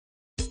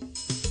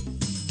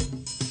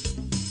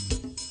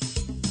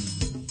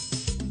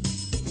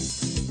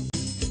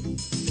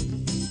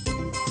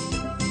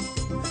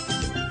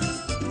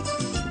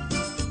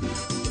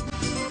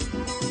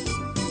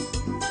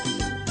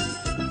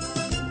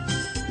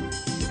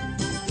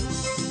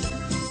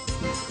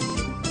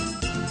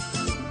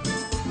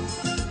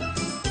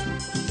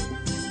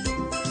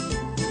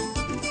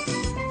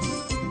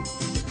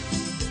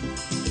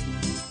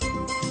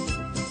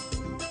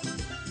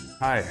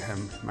Hi,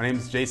 my name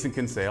is Jason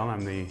Kinsale.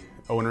 I'm the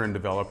owner and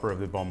developer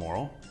of the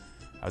Balmoral.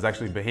 I was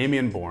actually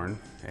Bahamian born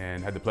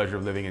and had the pleasure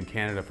of living in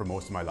Canada for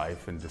most of my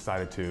life and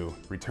decided to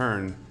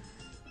return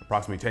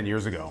approximately 10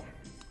 years ago.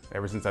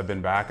 Ever since I've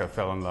been back, I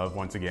fell in love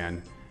once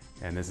again,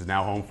 and this is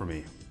now home for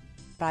me.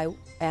 I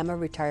am a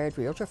retired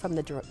realtor from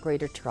the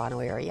Greater Toronto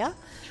area.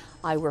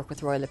 I work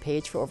with Royal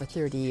LePage for over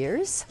 30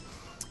 years.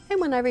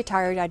 And when I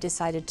retired, I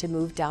decided to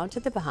move down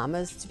to the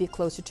Bahamas to be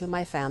closer to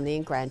my family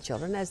and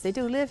grandchildren, as they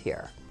do live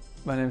here.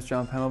 My name is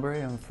John Pendlebury.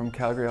 I'm from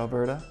Calgary,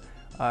 Alberta.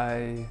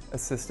 I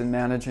assist in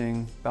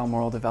managing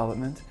Balmoral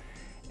development,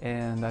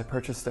 and I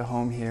purchased a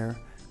home here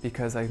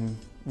because I'm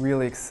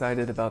really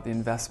excited about the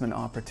investment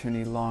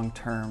opportunity long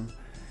term,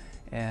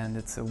 and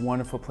it's a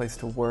wonderful place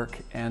to work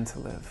and to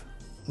live.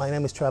 My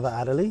name is Trevor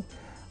Adderley.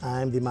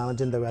 I'm the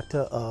managing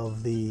director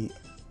of the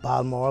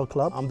Balmoral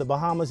Club. The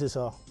Bahamas is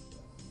a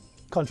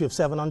country of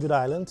 700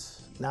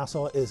 islands.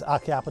 Nassau is our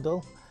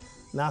capital.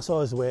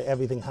 Nassau is where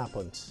everything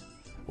happens.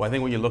 Well, I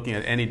think when you're looking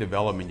at any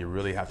development, you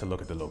really have to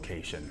look at the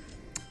location.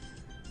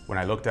 When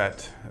I looked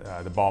at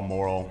the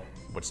Balmoral,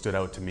 what stood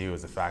out to me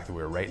was the fact that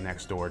we were right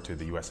next door to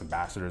the U.S.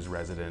 Ambassador's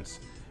residence,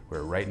 we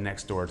were right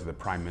next door to the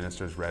Prime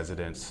Minister's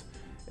residence,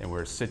 and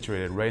we're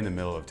situated right in the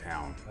middle of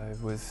town. I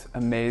was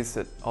amazed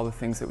at all the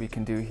things that we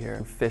can do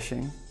here.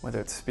 Fishing, whether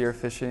it's spear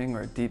fishing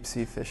or deep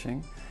sea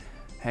fishing,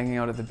 hanging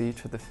out at the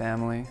beach with the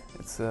family.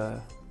 It's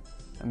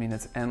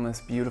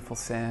endless, beautiful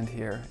sand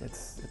here.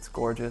 It's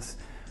gorgeous.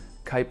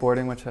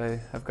 Kiteboarding, which I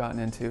have gotten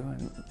into,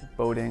 and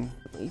boating.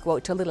 You go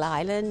out to a little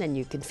island and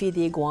you can feed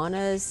the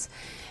iguanas,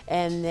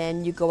 and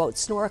then you go out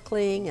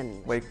snorkeling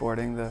and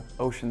Wakeboarding. The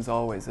ocean's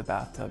always a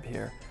bathtub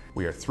here.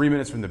 We are 3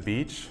 minutes from the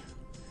beach.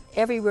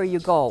 everywhere you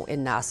go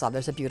in Nassau,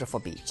 there's a beautiful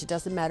beach. It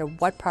doesn't matter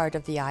what part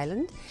of the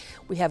island.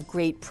 We have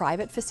great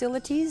private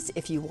facilities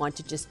if you want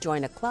to just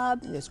join a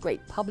club. There's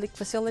great public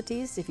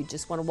facilities if you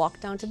just want to walk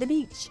down to the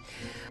beach.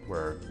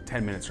 We're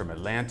 10 minutes from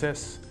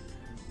Atlantis,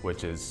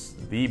 which is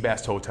the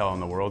best hotel in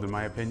the world, in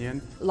my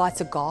opinion.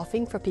 Lots of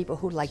golfing for people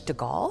who like to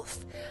golf.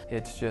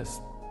 It's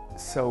just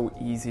so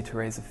easy to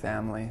raise a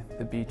family.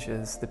 The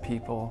beaches, the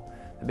people,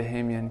 the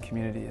Bahamian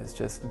community is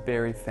just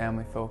very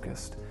family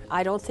focused.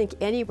 I don't think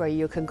anywhere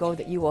you can go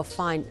that you will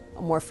find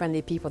more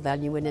friendly people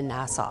than you would in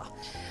Nassau.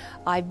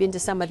 I've been to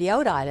some of the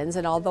out islands,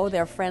 and although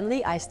they're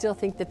friendly, I still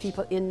think the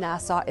people in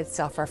Nassau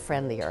itself are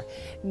friendlier.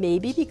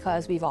 Maybe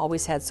because we've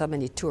always had so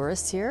many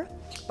tourists here,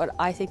 but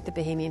I think the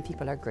Bahamian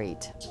people are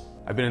great.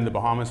 I've been in the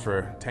Bahamas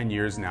for 10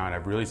 years now, and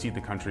I've really seen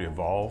the country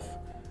evolve.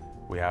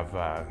 We have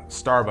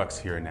Starbucks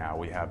here now.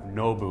 We have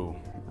Nobu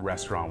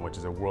restaurant, which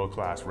is a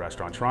world-class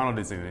restaurant.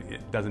 Toronto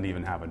doesn't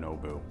even have a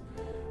Nobu.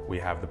 We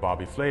have the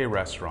Bobby Flay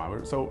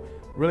restaurant. So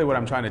really what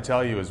I'm trying to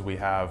tell you is we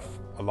have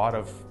a lot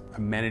of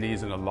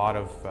amenities and a lot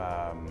of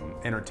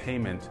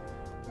entertainment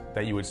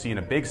that you would see in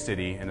a big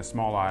city in a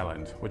small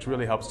island, which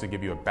really helps to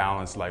give you a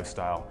balanced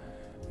lifestyle.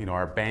 You know,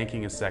 our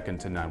banking is second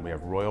to none. We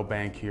have Royal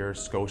Bank here,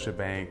 Scotia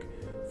Bank,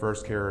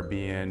 First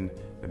Caribbean,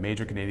 the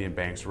major Canadian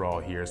banks are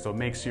all here. So it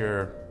makes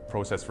your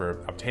process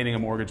for obtaining a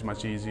mortgage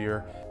much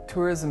easier.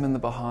 Tourism in the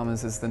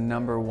Bahamas is the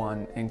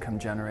 #1 income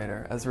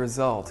generator. As a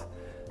result,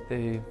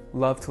 they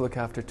love to look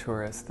after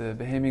tourists. The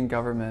Bahamian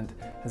government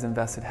has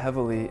invested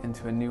heavily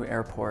into a new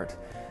airport.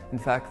 In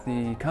fact,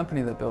 the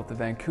company that built the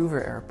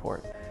Vancouver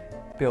airport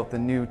built the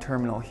new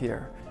terminal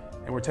here.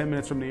 And we're 10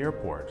 minutes from the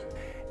airport.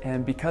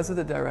 And because of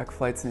the direct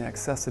flights and the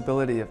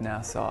accessibility of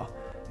Nassau,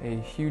 a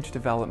huge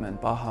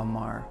development,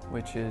 Bahamas,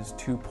 which is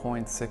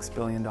 $2.6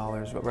 billion,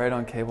 but right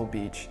on Cable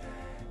Beach,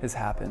 has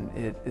happened.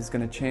 It is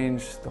going to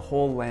change the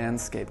whole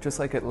landscape, just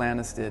like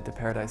Atlantis did to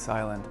Paradise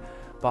Island.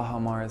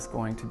 Bahamas is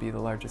going to be the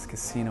largest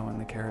casino in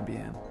the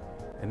Caribbean.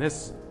 And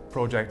this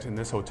project and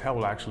this hotel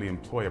will actually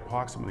employ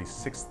approximately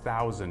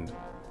 6,000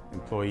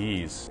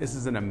 employees. This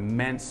is an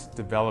immense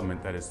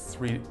development that is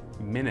 3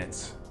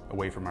 minutes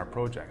away from our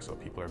project, so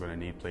people are going to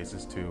need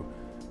places to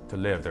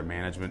live. Their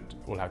management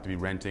will have to be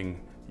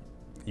renting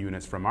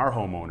units from our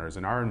homeowners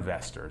and our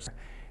investors.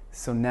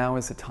 So now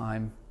is the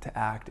time to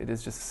act. It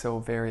is just so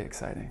very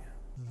exciting.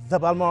 The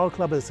Balmoral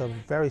Club is a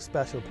very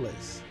special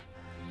place.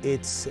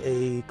 It's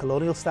a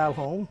colonial style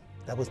home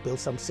that was built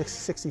some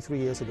 63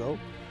 years ago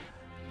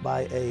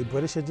by a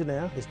British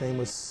engineer. His name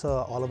was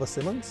Sir Oliver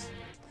Simmons.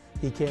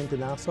 He came to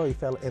Nassau, he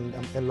fell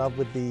in love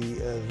with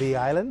the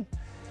island.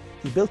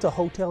 He built a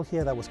hotel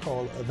here that was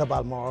called the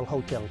Balmoral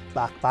Hotel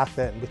back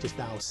then, which is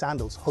now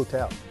Sandals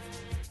Hotel.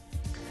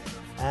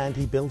 And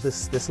he built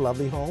this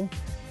lovely home.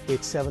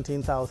 It's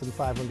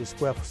 17,500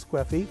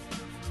 square feet.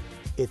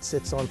 It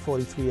sits on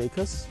 43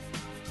 acres.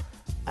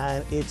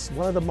 And it's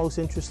one of the most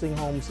interesting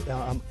homes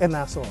in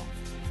Nassau.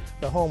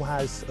 The home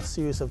has a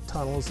series of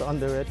tunnels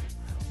under it,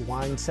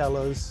 wine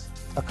cellars.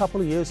 A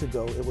couple of years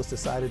ago, it was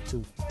decided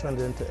to turn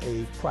it into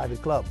a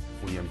private club.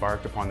 We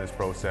embarked upon this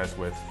process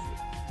with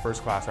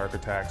first-class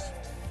architects.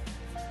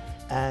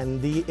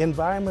 And the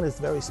environment is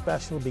very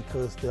special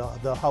because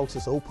the house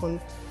is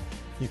open.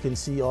 You can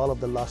see all of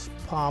the lush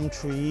palm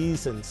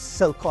trees and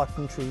silk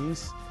cotton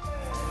trees.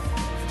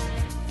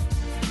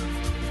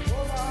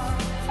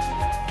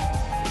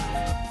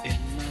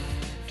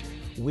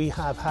 We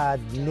have had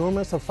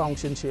numerous of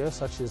functions here,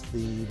 such as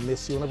the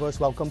Miss Universe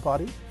welcome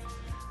party.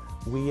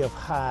 We have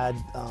had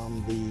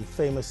the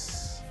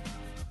famous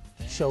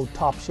show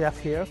Top Chef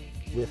here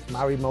with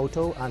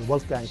Marimoto and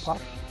Wolfgang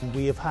Puck.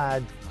 We have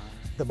had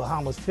the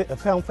Bahamas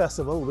Film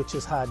Festival, which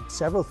has had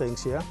several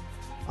things here.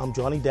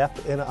 Johnny Depp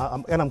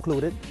and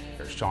included.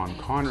 Sean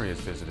Connery has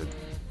visited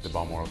the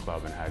Balmoral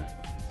Club and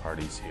had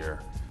parties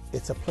here.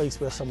 It's a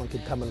place where someone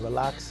can come and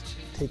relax,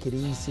 take it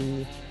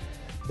easy.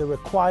 The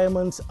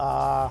requirements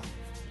are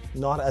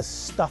not as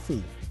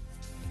stuffy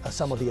as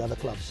some of the other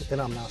clubs in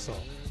Nassau.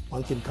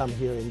 One can come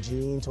here in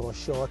jeans or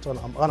shorts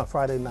on a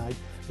Friday night,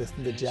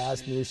 listen to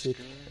jazz music.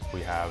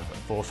 We have a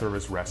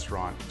full-service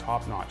restaurant,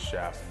 top-notch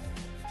chef.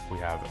 We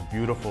have a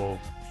beautiful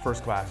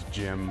first-class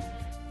gym,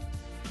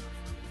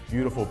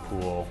 beautiful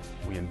pool.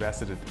 We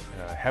invested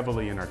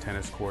heavily in our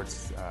tennis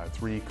courts,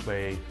 3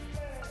 clay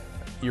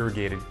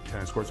irrigated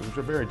tennis courts, which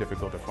are very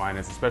difficult to find.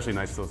 It's especially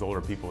nice to those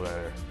older people that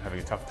are having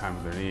a tough time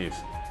with their knees.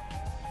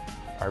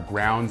 Our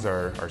grounds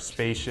are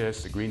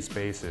spacious, the green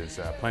space is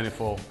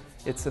plentiful.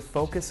 It's a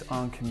focus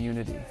on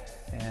community,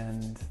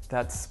 and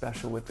that's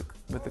special with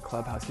the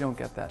clubhouse. You don't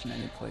get that in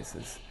many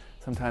places.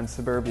 Sometimes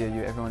suburbia,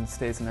 everyone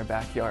stays in their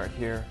backyard.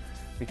 Here,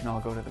 we can all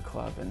go to the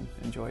club and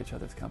enjoy each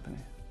other's company.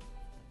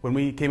 When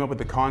we came up with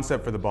the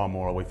concept for the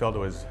Balmoral, we felt it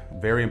was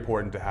very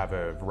important to have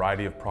a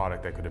variety of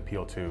product that could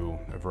appeal to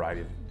a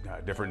variety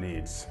of different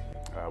needs.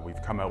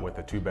 We've come out with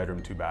a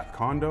 2-bedroom, 2-bath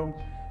condo.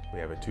 We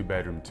have a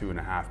 2-bedroom,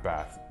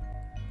 2.5-bath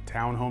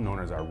townhome known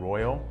as our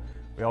Royal.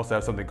 We also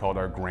have something called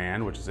our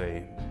Grand, which is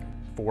a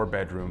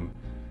 4-bedroom,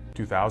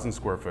 2,000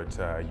 square foot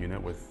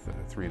unit with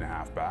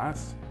 3.5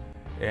 baths.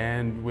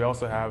 And we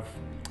also have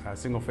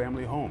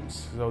single-family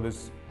homes. So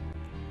there's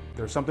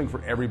something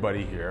for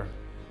everybody here.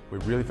 We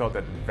really felt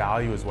that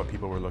value is what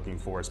people were looking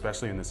for,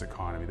 especially in this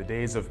economy. The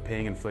days of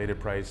paying inflated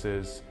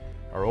prices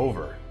are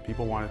over.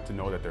 People wanted to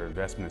know that their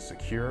investment is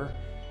secure,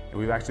 and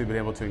we've actually been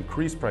able to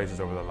increase prices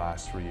over the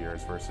last 3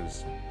 years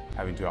versus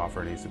having to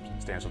offer any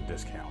substantial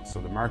discounts. So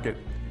the market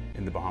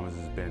in the Bahamas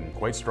has been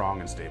quite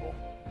strong and stable.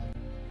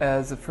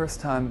 As a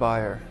first-time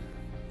buyer,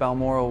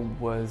 Balmoral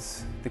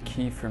was the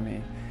key for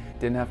me.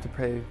 Didn't have to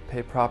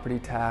pay property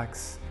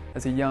tax.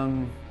 As a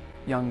young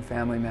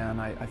family man,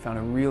 I found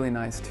a really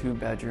nice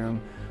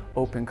 2-bedroom,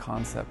 open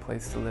concept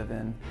place to live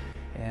in,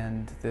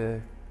 and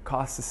the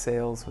cost of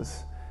sales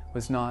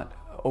was not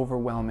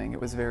overwhelming. It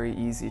was very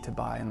easy to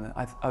buy, and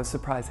I was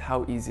surprised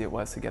how easy it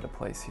was to get a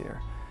place here.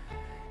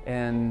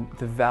 And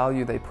the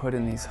value they put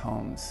in these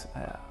homes,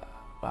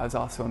 I was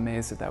also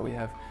amazed at that. We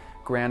have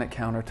granite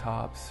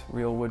countertops,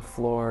 real wood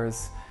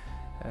floors,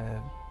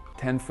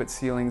 10-foot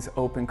ceilings,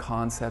 open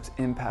concepts,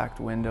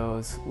 impact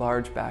windows,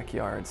 large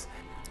backyards.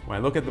 When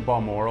I look at the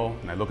Balmoral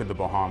and I look at the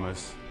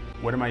Bahamas,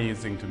 what am I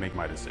using to make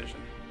my decision?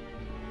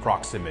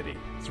 Proximity,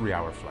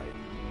 3-hour flight.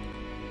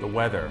 The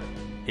weather,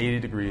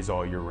 80 degrees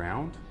all year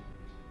round.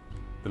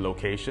 The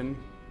location,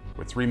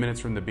 we're 3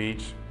 minutes from the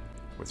beach,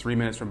 we're 3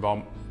 minutes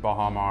from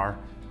Bahamas,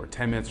 we're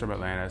 10 minutes from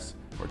Atlantis,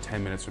 we're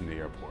 10 minutes from the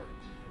airport.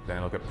 Then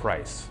I look at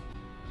price.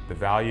 The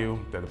value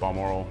that the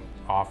Balmoral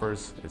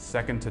offers is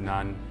second to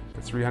none.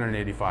 For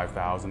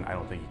 $385,000, I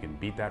don't think you can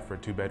beat that for a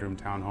 2-bedroom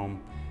townhome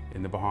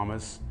in the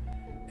Bahamas.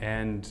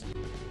 And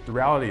the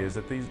reality is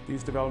that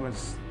these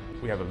developments,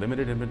 we have a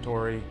limited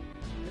inventory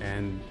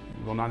and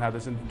we'll not have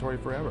this inventory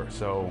forever.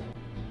 So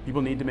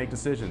people need to make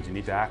decisions. You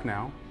need to act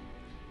now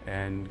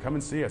and come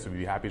and see us. We'd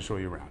be happy to show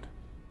you around.